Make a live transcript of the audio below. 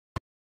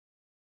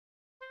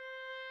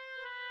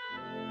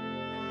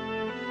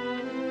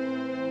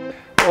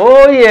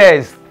Oh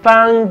yes,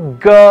 thank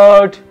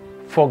God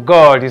for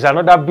God. It's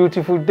another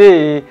beautiful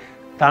day.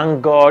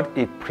 Thank God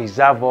He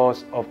preserved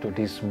us up to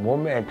this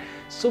moment.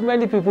 So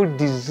many people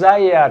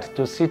desired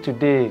to see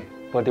today,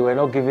 but they were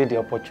not given the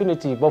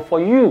opportunity. But for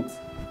you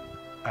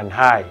and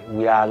I,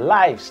 we are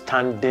alive,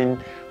 standing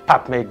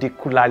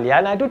perpendicularly.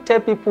 And I do tell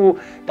people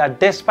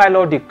that despite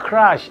all the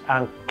crash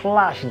and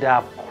clash that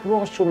have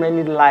crossed so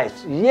many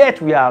lives,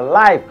 yet we are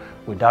alive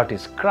without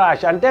this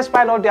crash. And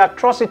despite all the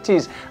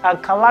atrocities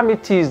and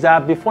calamities that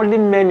have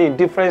befallen many in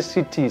different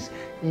cities,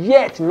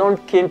 yet none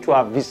came to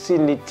our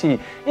vicinity.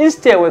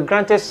 Instead, we're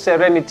granted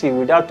serenity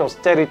without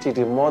austerity,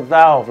 the mother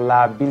of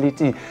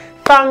liability.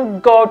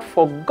 Thank God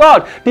for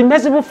God, the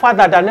merciful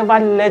Father that never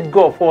let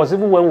go of us,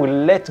 even when we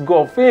let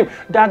go of Him.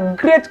 That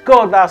great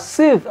God that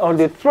sits on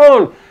the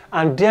throne,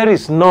 and there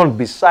is none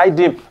beside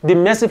Him. The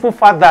merciful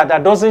Father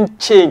that doesn't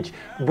change,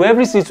 but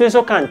every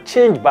situation can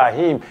change by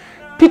Him.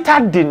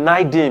 Peter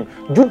denied Him.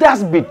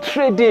 Judas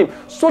betrayed Him.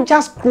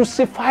 Soldiers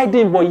crucified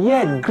Him, but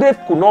yet grave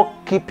could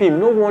not keep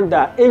Him. No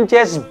wonder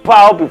angels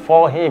bow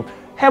before Him.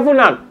 Heaven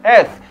and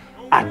earth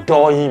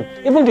adore Him.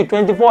 Even the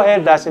 24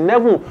 elders in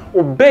heaven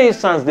obey His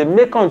hands. They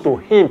make unto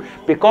Him,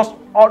 because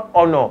all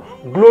honor,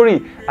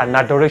 glory, and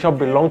adoration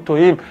belong to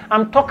Him.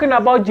 I'm talking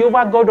about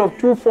Jehovah God of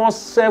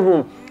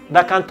 247.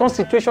 That can turn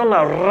situation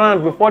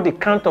around before the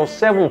count of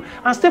 7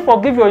 and still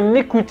forgive your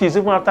iniquities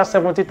even after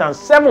 70 times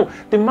 7.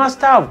 The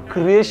master of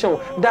creation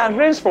that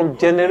reigns from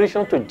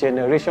generation to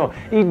generation.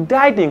 He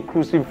died in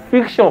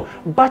crucifixion,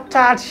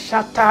 battered,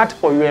 shattered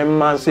for your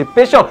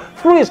emancipation.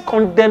 Through His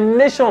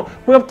condemnation,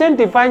 we obtain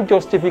divine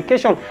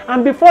justification.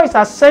 And before His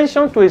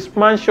ascension to His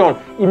mansion,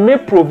 He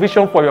made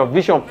provision for your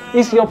vision.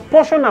 It's your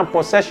portion and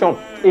possession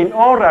in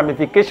all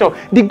ramification.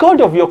 The God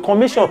of your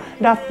commission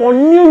that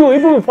foreknew you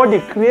even before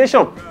the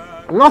creation.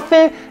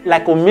 Nothing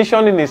like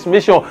omission in His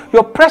mission.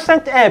 Your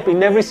present help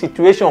in every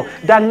situation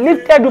that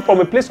lifted you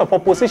from a place of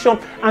opposition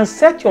and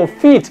set your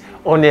feet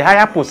on a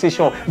higher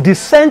position. The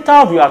center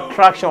of your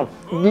attraction,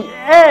 the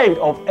end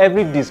of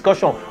every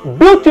discussion.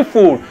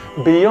 Beautiful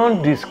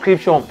beyond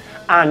description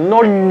and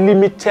not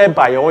limited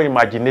by your own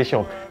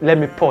imagination. Let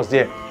me pause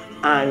there.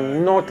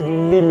 And not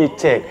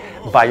limited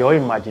by your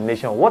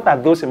imagination. What are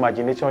those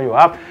imaginations you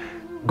have?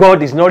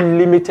 God is not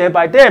limited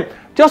by them.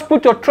 Just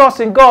put your trust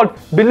in God.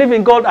 Believe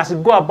in God as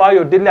you go about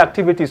your daily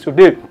activities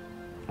today.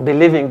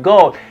 Believe in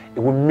God.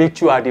 It will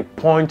meet you at the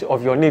point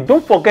of your need.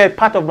 Don't forget,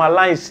 part of my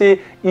line say,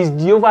 is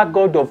Jehovah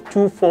God of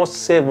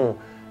 247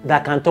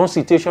 that can turn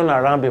situation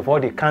around before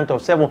the count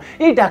of 7.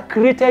 He that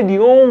created the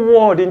whole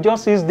world in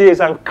just 6 days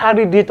and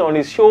carried it on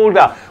His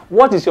shoulder.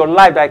 What is your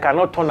life that I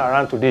cannot turn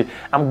around today?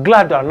 I'm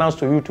glad to announce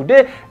to you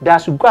today that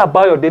as you go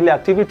about your daily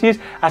activities,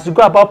 as you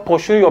go about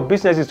pursuing your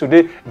businesses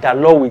today, the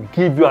Lord will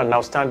give you an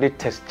outstanding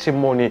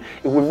testimony.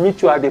 It will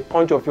meet you at the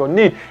point of your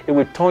need. It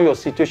will turn your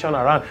situation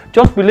around.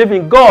 Just believe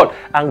in God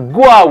and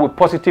go out with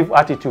positive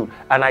attitude.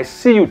 And I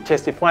see you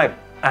testifying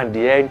at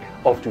the end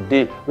of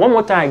today. One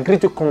more time, I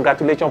greet you.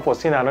 Congratulations for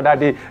seeing another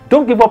day.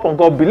 Don't give up on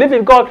God. Believe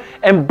in God.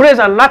 Embrace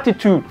an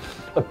attitude,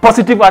 a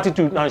positive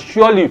attitude, and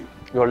surely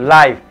your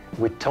life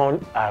will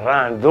turn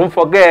around. Don't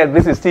forget,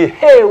 this is still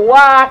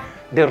Haywhy,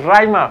 the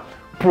rhymer,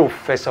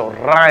 Professor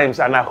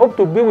Rhymes, and I hope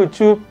to be with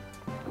you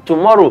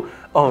tomorrow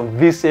on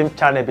this same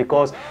channel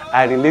because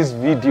I release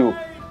video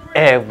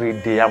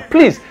every day. And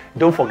please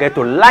don't forget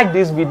to like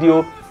this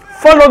video,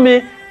 follow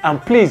me,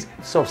 and please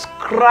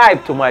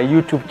subscribe to my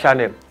YouTube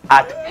channel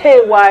at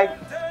Haywhy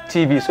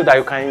TV so that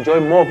you can enjoy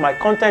more of my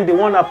content, the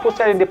one I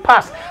posted in the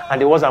past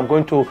and the ones I'm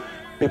going to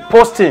be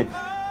posting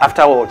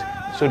afterwards,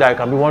 so that you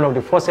can be one of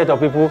the first set of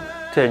people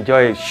to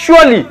enjoy it.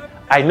 Surely,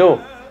 I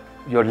know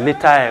your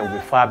later end will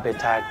be far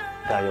better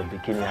than your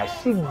beginning. I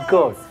see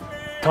God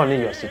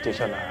turning your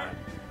situation around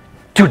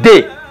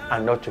today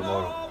and not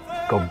tomorrow.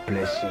 God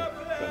bless you.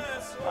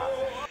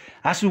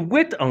 As you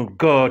wait on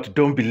God,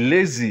 don't be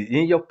lazy.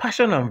 In your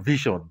passion and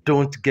vision,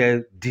 don't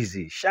get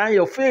dizzy. Shine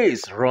your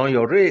face, run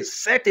your race,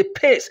 set a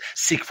pace,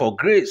 seek for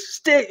grace,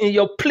 stay in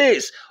your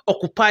place,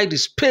 occupy the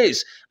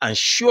space, and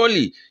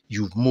surely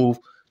you've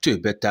moved to a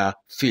better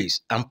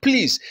phase. And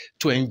please,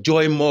 to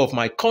enjoy more of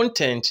my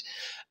content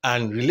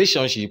and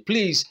relationship,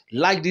 please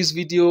like this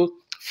video,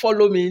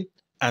 follow me,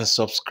 and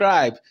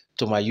subscribe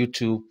to my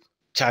YouTube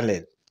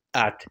channel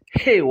at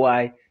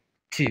Haywhy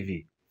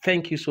TV.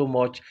 Thank you so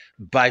much.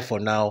 Bye for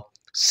now.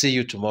 See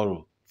you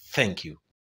tomorrow. Thank you.